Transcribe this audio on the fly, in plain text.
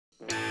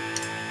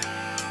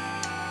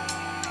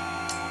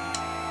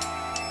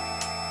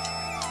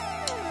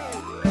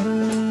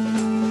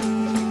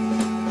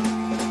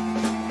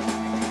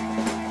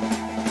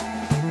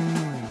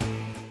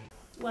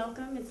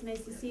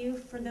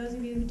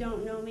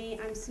don't know me,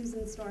 I'm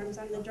Susan Storms.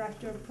 I'm the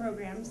Director of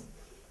Programs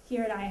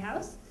here at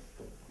iHouse.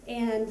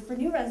 And for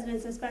new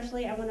residents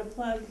especially, I want to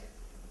plug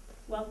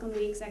Welcome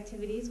Week's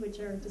activities, which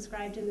are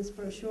described in this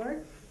brochure,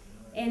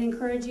 and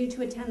encourage you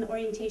to attend the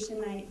orientation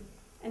night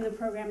and the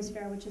programs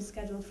fair, which is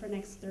scheduled for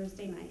next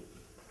Thursday night.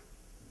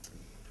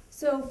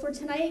 So for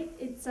tonight,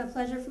 it's a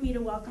pleasure for me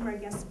to welcome our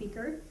guest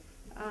speaker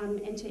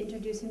and to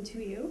introduce him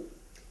to you.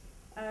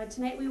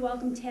 Tonight we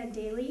welcome Tad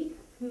Daley,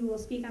 who will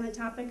speak on a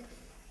topic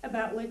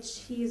about which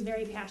he is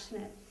very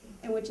passionate,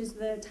 and which is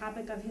the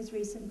topic of his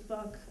recent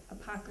book,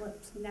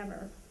 Apocalypse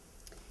Never,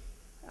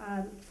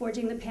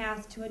 Forging the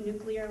Path to a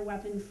Nuclear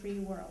Weapon-Free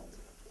World.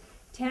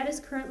 Tad is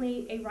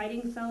currently a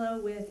writing fellow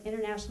with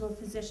International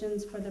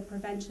Physicians for the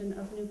Prevention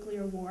of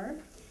Nuclear War,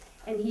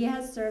 and he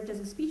has served as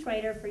a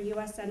speechwriter for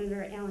U.S.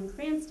 Senator Alan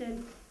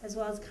Cranston, as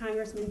well as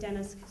Congressman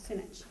Dennis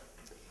Kucinich.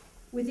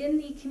 Within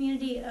the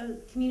community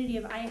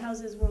of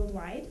iHouses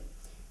worldwide,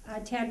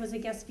 Tad was a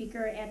guest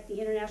speaker at the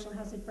International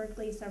House at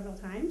Berkeley several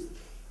times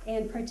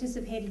and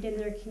participated in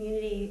their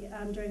community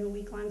during a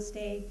week-long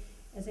stay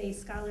as a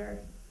scholar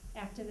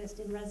activist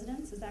in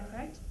residence. Is that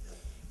correct?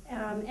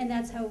 And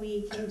that's how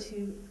we came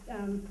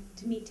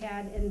to meet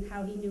Tad and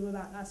how he knew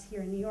about us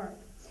here in New York.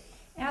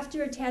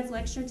 After Tad's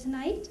lecture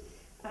tonight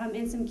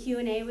and some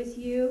Q&A with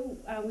you,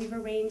 we've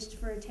arranged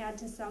for Tad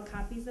to sell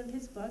copies of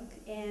his book,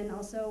 and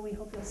also we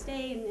hope you'll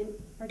stay and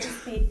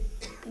participate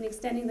in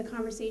extending the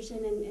conversation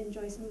and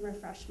enjoy some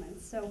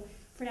refreshments. So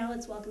for now,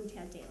 let's welcome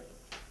Tad Daley.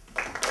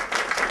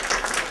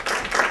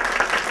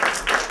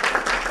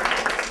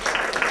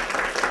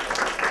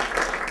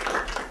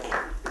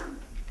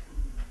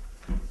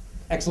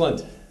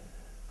 Excellent.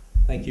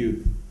 Thank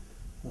you.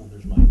 Oh,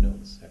 there's my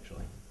notes,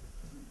 actually.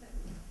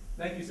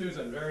 Thank you,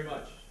 Susan, very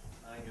much.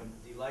 I am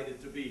delighted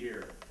to be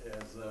here.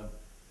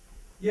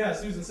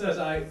 As Susan says,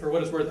 for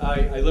what it's worth,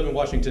 I live in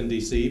Washington,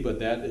 D.C., but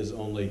that is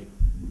only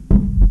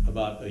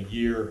about a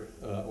year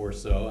or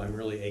so. I'm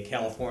really a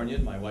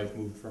Californian. My wife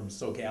moved from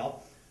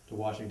SoCal to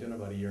Washington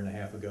about a year and a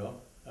half ago.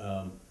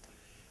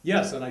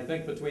 Yes, and I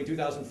think between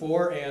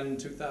 2004 and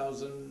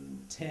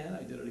 2010,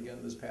 I did it again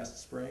this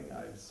past spring,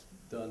 I've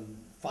done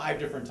 5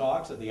 different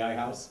talks at the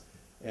iHouse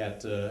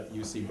at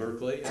UC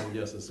Berkeley, and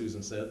yes, as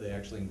Susan said, they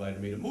actually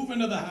invited me to move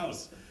into the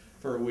house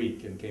for a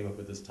week and came up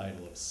with this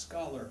title of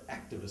Scholar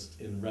Activist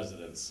in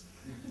Residence.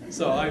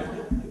 So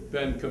I've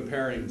been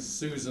comparing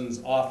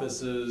Susan's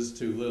offices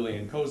to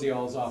Lillian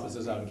Koziol's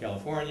offices out in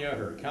California,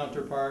 her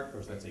counterpart. Of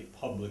course, that's a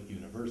public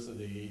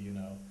university, you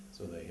know,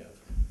 so they have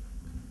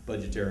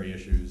budgetary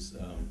issues.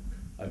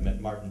 I've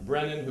met Martin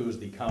Brennan, who is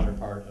the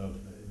counterpart of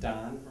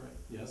Don, right?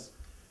 Yes.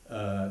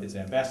 It's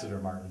Ambassador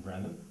Martin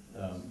Brennan.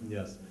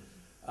 Yes.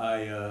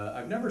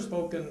 I've never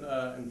spoken in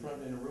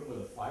a room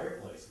with a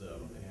fireplace,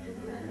 though,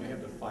 and we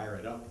have to fire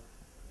it up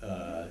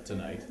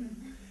tonight.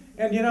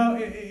 And you know,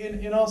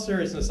 in all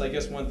seriousness, I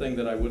guess one thing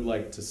that I would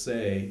like to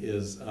say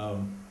is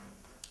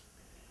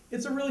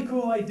it's a really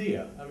cool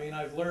idea. I mean,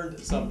 I've learned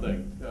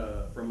something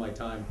from my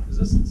time.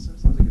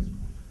 Sounds like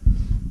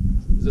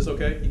is this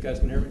okay? You guys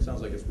can hear me?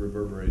 Sounds like it's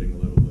reverberating a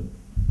little bit.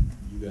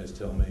 You guys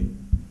tell me.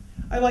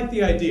 I like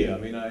the idea. I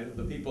mean,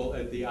 the people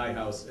at the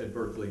iHouse at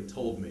Berkeley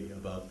told me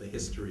about the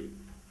history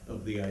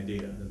of the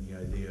idea and the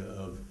idea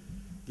of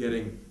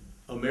getting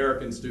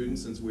American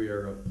students, since we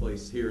are a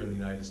place here in the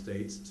United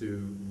States,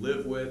 to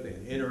live with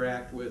and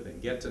interact with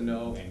and get to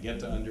know and get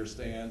to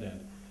understand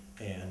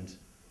and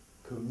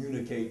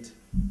communicate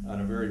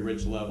on a very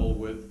rich level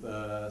with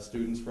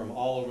students from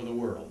all over the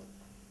world.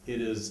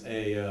 It is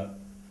a,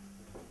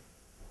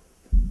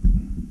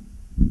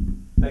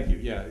 thank you,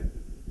 yeah.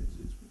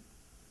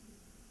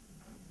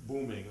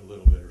 Booming a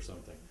little bit or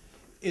something.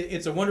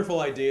 It's a wonderful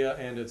idea,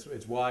 and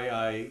it's why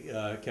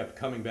I kept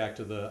coming back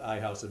to the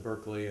iHouse at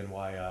Berkeley, and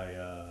why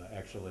I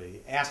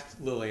actually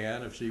asked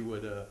Lillian if she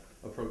would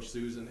approach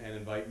Susan and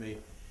invite me.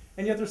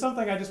 And yet there's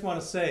something I just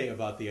want to say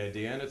about the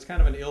idea, and it's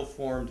kind of an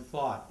ill-formed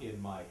thought in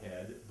my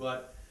head,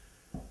 but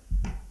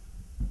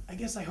I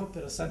guess I hope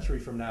that a century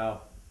from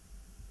now,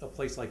 a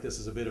place like this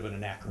is a bit of an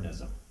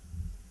anachronism.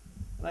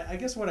 I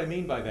guess what I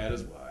mean by that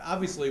is,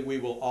 obviously we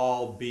will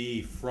all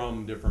be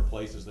from different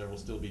places. There will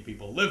still be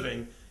people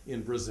living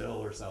in Brazil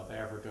or South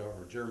Africa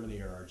or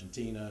Germany or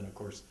Argentina and of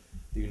course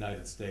the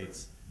United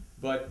States.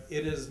 But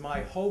it is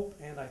my hope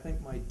and I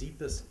think my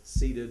deepest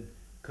seated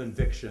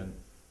conviction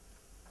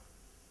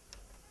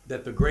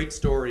that the great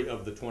story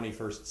of the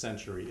 21st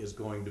century is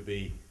going to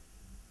be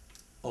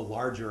a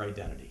larger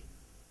identity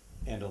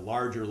and a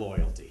larger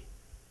loyalty.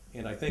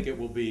 And I think it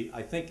will be,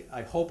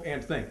 I hope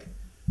and think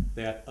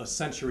that a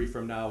century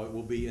from now it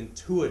will be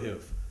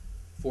intuitive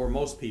for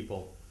most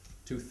people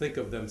to think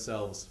of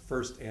themselves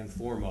first and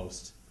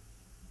foremost,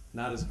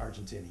 not as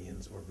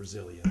Argentinians or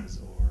Brazilians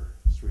or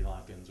Sri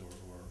Lankans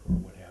or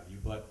what have you,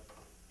 but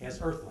as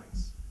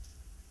earthlings,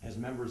 as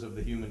members of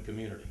the human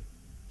community.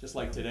 Just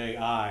like today,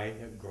 I,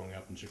 growing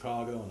up in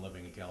Chicago and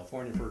living in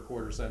California for a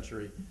quarter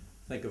century,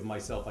 think of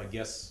myself, I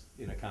guess,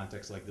 in a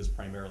context like this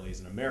primarily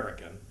as an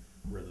American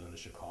rather than a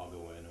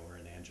Chicagoan or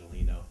an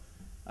Angelino.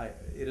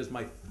 It is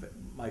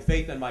my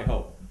faith and my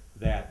hope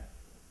that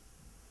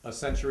a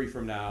century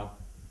from now,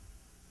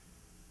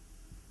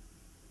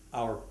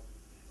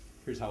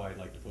 here's how I'd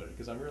like to put it,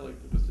 because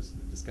was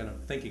just kind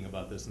of thinking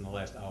about this in the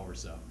last hour or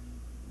so,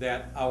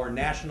 that our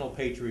national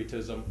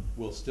patriotism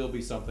will still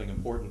be something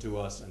important to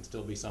us and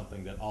still be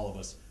something that all of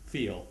us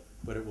feel,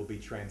 but it will be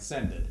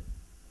transcended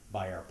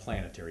by our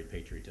planetary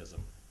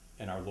patriotism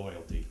and our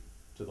loyalty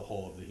to the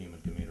whole of the human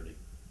community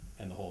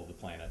and the whole of the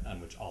planet on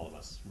which all of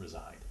us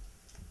reside.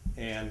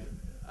 And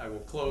I will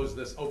close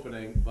this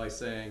opening by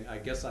saying, I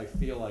guess I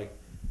feel like,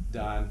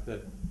 Don,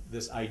 that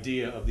this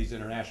idea of these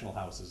international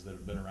houses that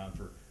have been around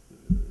for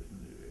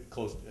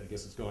close, I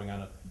guess it's going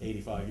on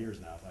 85 years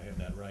now, if I have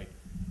that right,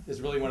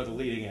 is really one of the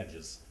leading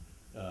edges.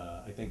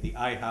 I think the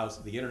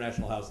the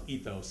international house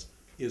ethos,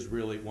 is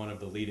really one of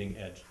the leading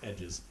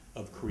edges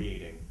of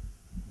creating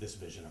this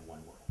vision of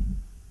one world.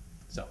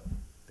 So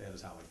that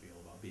is how I feel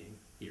about being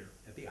here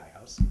at the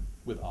House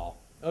with all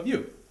of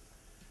you.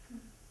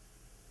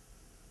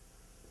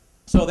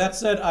 So that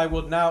said, I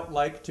would now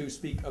like to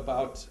speak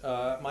about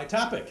my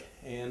topic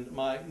and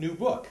my new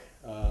book,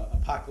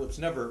 Apocalypse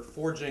Never,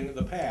 Forging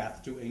the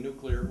Path to a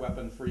Nuclear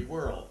Weapon-Free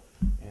World.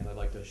 And I'd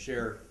like to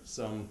share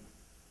some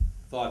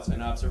thoughts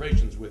and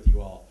observations with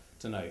you all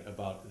tonight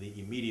about the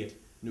immediate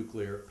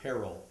nuclear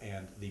peril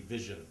and the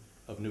vision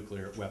of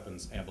nuclear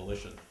weapons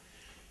abolition.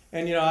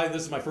 And you know,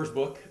 this is my first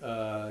book.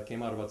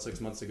 Came out about 6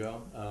 months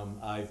ago.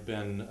 I've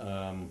given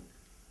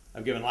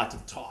lots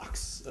of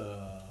talks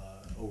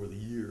over the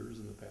years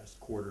in the past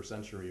quarter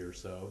century or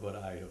so, but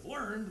I have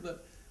learned that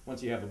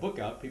once you have a book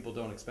out, people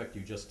don't expect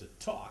you just to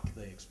talk,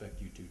 they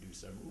expect you to do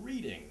some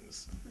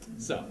readings.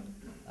 So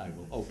I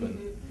will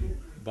open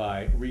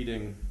by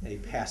reading a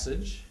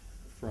passage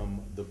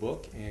from the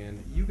book,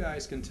 and you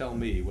guys can tell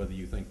me whether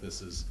you think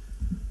this is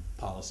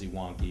policy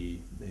wonky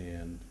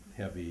and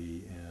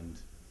heavy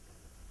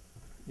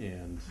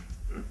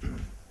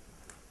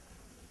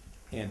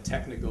and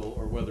technical,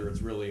 or whether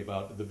it's really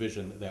about the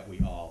vision that we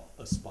all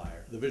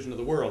aspire, the vision of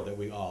the world that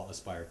we all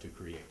aspire to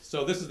create.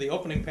 So this is the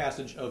opening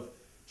passage of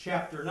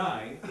Chapter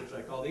 9, which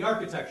I call The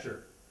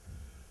Architecture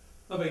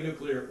of a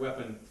Nuclear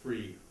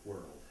Weapon-Free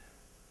World.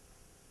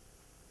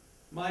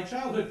 My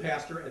childhood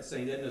pastor at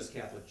St. Edna's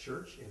Catholic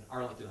Church in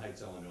Arlington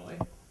Heights, Illinois,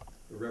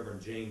 the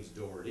Reverend James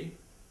Doherty,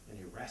 an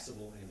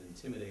irascible and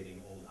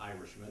intimidating old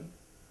Irishman,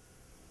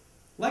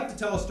 liked to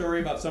tell a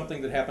story about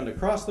something that happened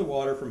across the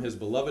water from his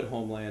beloved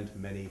homeland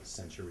many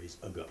centuries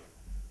ago.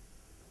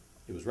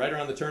 It was right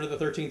around the turn of the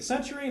 13th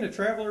century, and a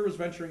traveler was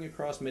venturing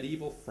across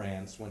medieval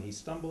France when he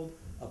stumbled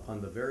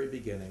upon the very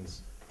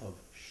beginnings of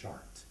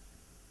S.T.A.R.T,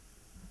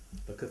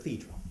 the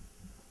cathedral.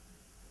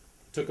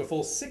 It took a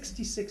full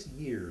 66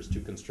 years to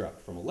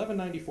construct, from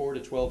 1194 to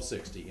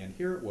 1260, and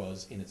here it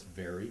was in its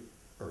very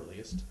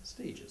earliest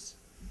stages.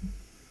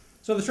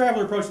 So the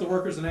traveler approached the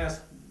workers and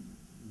asked,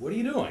 "What are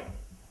you doing?"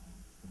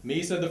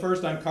 "Me," said the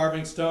first, "I'm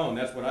carving stone.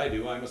 That's what I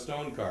do. I'm a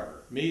stone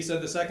carver." "Me,"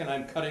 said the second,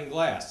 "I'm cutting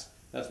glass.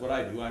 That's what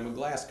I do. I'm a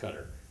glass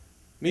cutter."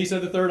 "Me,"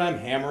 said the third, "I'm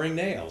hammering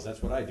nails.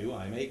 That's what I do.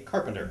 I'm a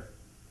carpenter."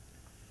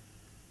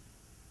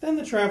 Then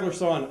the traveler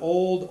saw an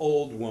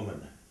old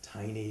woman,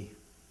 tiny,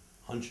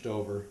 hunched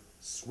over,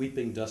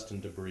 sweeping dust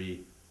and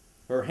debris,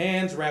 her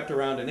hands wrapped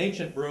around an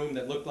ancient broom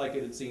that looked like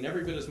it had seen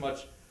every bit as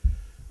much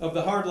of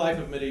the hard life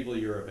of medieval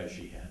Europe as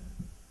she had.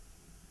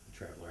 The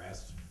traveler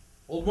asked,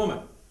 "Old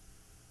woman,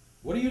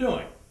 what are you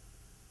doing?"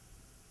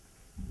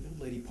 The old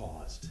lady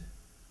paused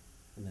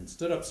and then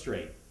stood up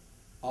straight,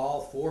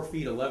 all 4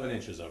 feet 11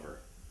 inches of her.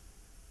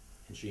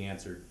 And she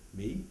answered,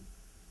 "Me?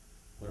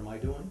 What am I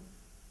doing?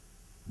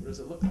 What does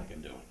it look like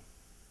I'm doing?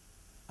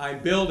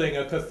 I'm building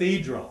a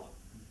cathedral.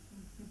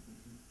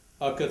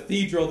 A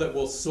cathedral that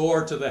will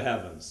soar to the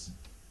heavens.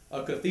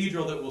 A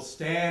cathedral that will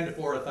stand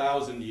for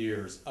 1,000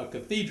 years. A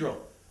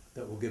cathedral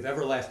that will give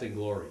everlasting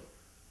glory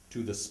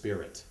to the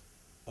Spirit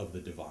of the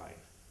divine.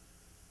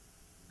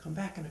 Come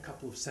back in a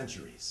couple of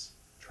centuries,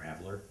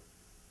 traveler,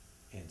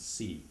 and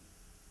see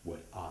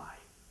what I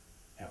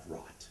have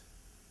wrought."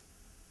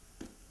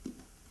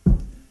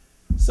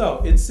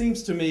 So it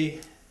seems to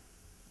me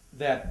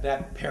that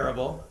that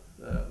parable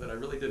that I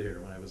really did hear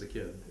when I was a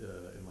kid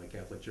in my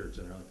Catholic church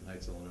in Arlington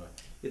Heights, Illinois,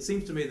 it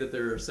seems to me that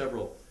there are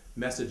several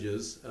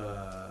messages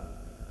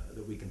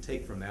that we can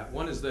take from that.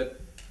 One is that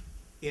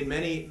in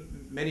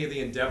many of the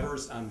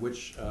endeavors on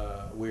which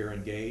we're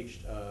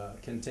engaged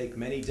can take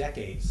many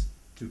decades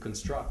to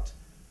construct,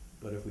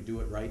 but if we do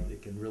it right,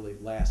 it can really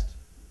last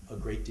a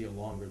great deal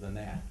longer than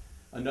that.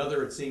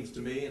 Another, it seems to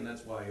me, and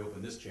that's why I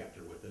open this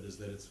chapter with it, is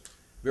that it's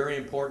very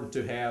important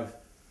to have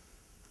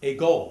a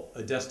goal,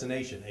 a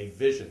destination, a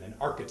vision, an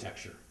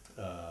architecture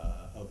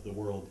of the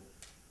world,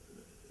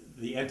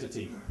 the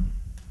entity,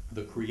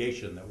 the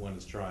creation that one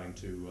is trying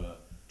to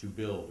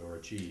build or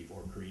achieve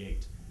or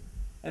create.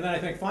 And then I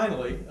think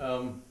finally,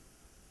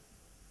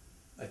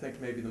 I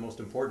think maybe the most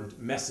important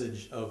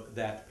message of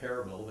that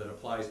parable that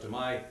applies to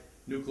my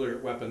nuclear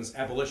weapons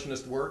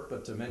abolitionist work,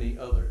 but to many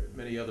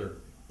other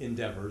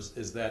endeavors,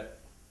 is that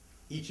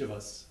each of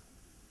us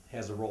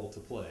has a role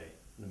to play,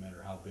 no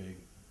matter how big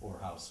or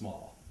how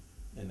small.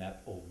 And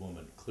that old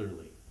woman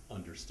clearly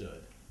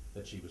understood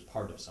that she was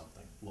part of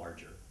something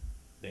larger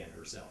than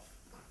herself.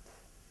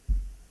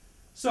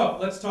 So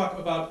let's talk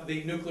about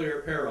the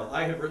nuclear peril.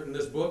 I have written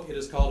this book. It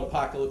is called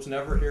Apocalypse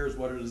Never. Here's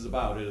what it is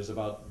about. It is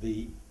about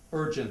the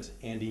urgent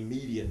and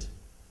immediate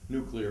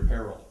nuclear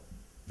peril.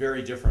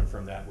 Very different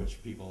from that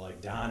which people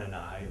like Don and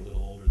I, a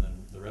little older than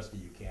the rest of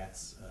you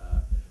cats,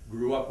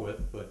 grew up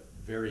with, but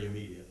very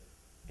immediate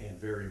and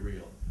very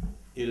real.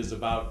 It is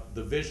about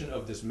the vision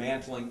of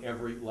dismantling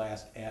every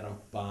last atom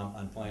bomb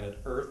on planet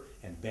Earth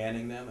and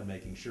banning them and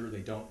making sure they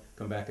don't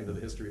come back into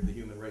the history of the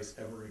human race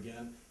ever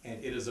again.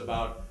 And it is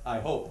about, I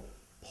hope,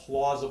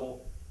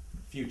 plausible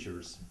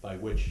futures by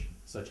which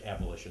such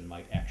abolition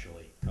might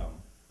actually come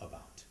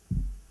about.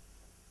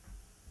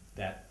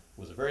 That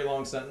was a very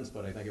long sentence,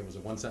 but I think it was a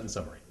one-sentence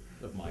summary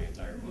of my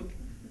entire book.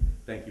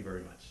 Thank you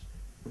very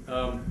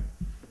much.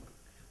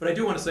 But I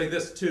do want to say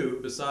this too,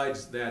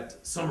 besides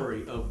that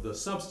summary of the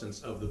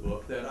substance of the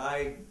book, that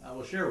I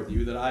will share with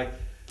you that I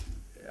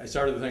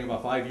started the thing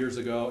about 5 years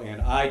ago,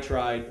 and I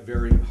tried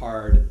very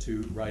hard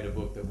to write a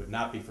book that would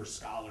not be for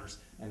scholars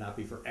and not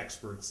be for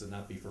experts and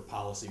not be for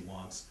policy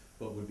wonks,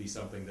 but would be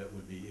something that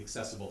would be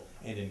accessible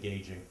and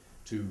engaging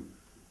to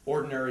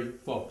ordinary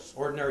folks,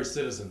 ordinary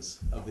citizens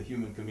of the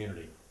human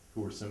community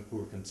who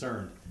are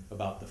concerned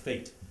about the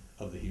fate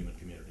of the human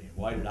community. And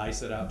why did I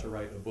set out to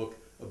write a book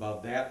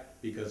about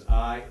that? Because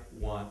I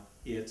want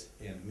it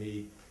and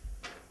me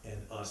and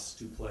us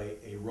to play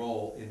a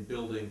role in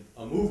building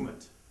a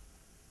movement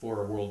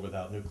for a world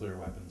without nuclear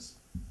weapons,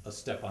 a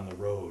step on the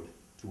road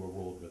to a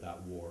world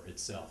without war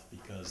itself,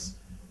 because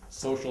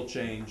social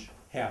change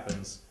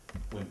happens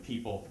when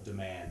people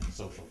demand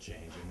social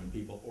change, and when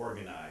people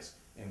organize,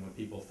 and when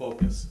people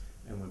focus,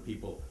 and when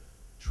people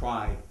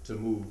try to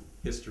move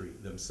history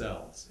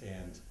themselves.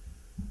 And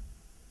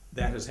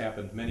that has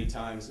happened many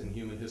times in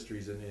human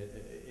histories and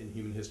in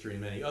human history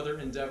and many other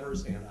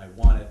endeavors, and I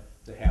want it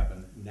to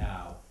happen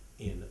now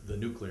in the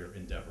nuclear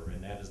endeavor.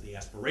 And that is the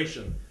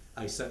aspiration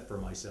I set for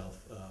myself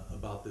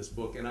about this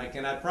book, and I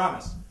cannot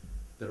promise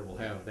that it will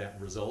have that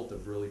result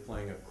of really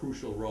playing a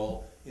crucial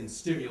role in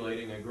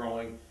stimulating and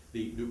growing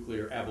the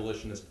nuclear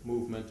abolitionist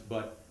movement,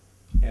 but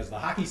as the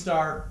hockey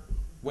star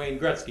Wayne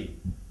Gretzky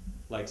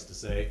likes to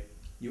say,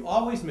 you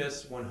always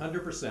miss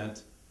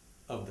 100%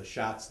 of the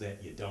shots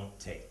that you don't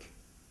take.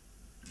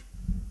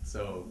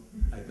 So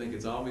I think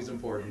it's always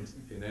important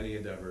in any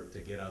endeavor to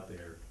get out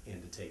there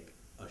and to take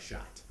a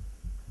shot.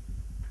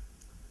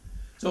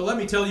 So let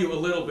me tell you a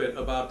little bit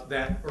about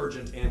that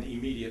urgent and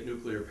immediate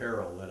nuclear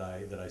peril that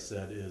I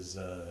said is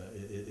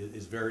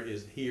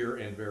here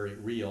and very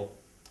real,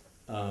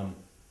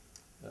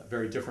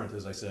 very different,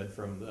 as I said,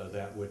 from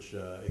that which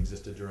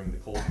existed during the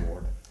Cold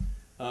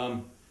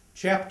War.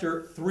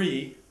 Chapter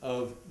 3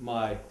 of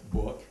my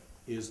book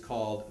is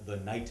called The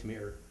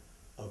Nightmare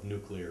of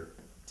Nuclear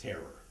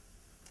Terror.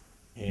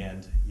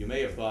 And you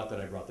may have thought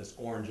that I brought this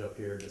orange up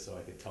here just so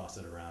I could toss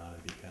it around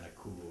and be kind of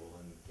cool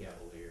and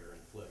cavalier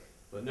and flip.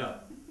 But no,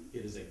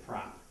 it is a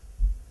prop.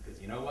 Because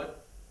you know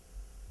what?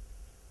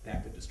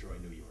 That could destroy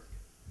New York.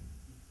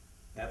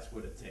 That's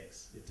what it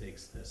takes. It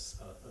takes this,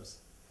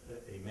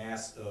 a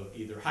mass of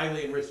either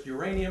highly enriched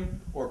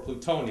uranium or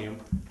plutonium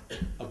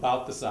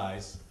about the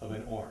size of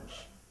an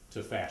orange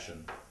to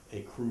fashion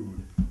a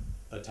crude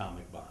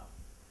atomic bomb.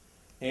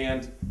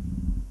 And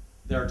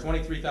there are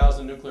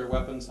 23,000 nuclear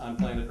weapons on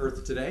planet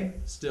Earth today,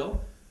 still.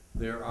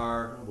 There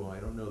are, oh boy, I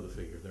don't know the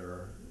figure, there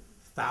are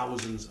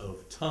thousands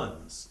of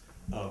tons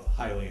of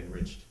highly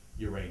enriched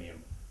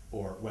uranium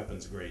or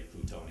weapons-grade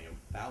plutonium,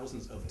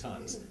 thousands of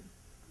tons.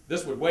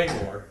 This would weigh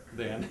more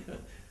than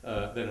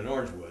an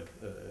orange would,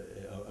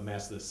 a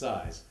mass this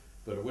size,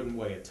 but it wouldn't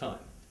weigh a ton.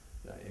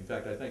 In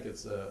fact, I think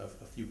it's a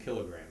few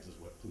kilograms is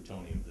what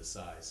plutonium this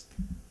size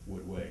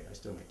would weigh. I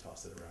still may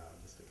toss it around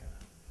just to kind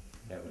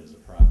of have it as a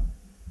prop.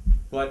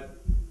 But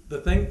the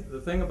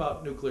thing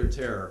about nuclear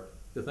terror,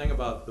 the thing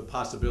about the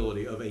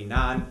possibility of a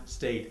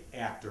non-state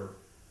actor,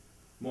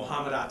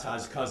 Muhammad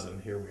Atta's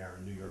cousin, here we are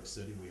in New York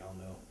City, we all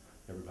know,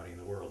 everybody in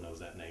the world knows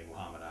that name,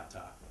 Muhammad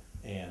Atta.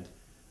 And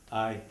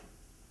I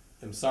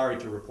am sorry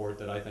to report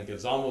that I think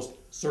it's almost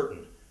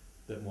certain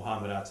that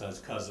Muhammad Atta's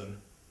cousin,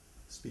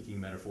 speaking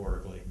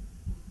metaphorically,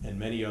 and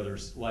many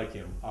others like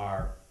him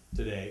are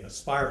today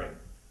aspiring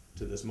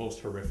to this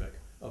most horrific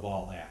of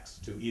all acts,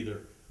 to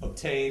either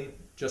obtain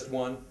just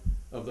one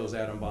of those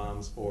atom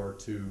bombs or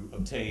to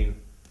obtain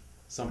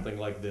something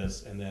like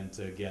this and then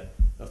to get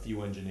a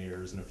few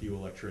engineers and a few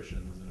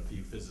electricians and a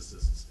few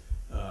physicists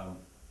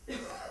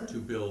to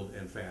build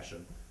and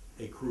fashion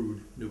a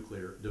crude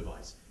nuclear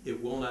device.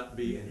 It will not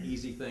be an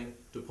easy thing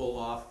to pull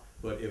off,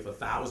 but if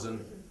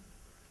 1,000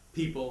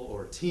 people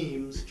or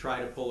teams try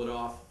to pull it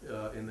off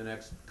in the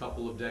next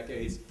couple of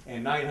decades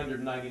and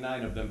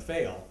 999 of them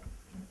fail,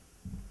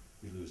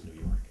 we lose New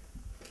York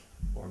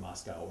or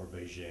Moscow or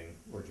Beijing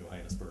or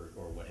Johannesburg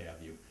or what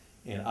have you.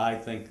 And I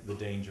think the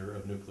danger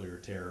of nuclear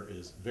terror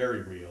is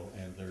very real,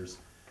 and there's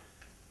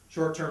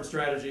short-term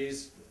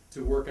strategies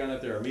to work on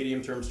it, there are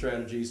medium-term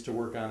strategies to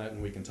work on it,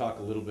 and we can talk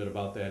a little bit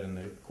about that in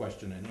the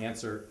question and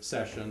answer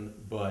session,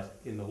 but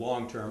in the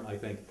long term, I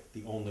think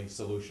the only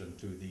solution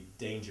to the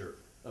danger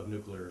of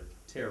nuclear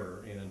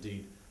terror, and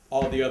indeed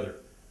all the other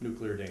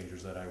nuclear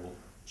dangers that I will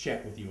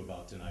chat with you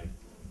about tonight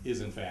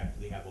is in fact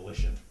the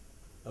abolition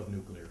of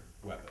nuclear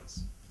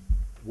weapons.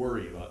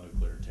 Worry about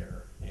nuclear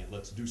terror, and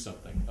let's do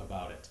something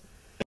about it.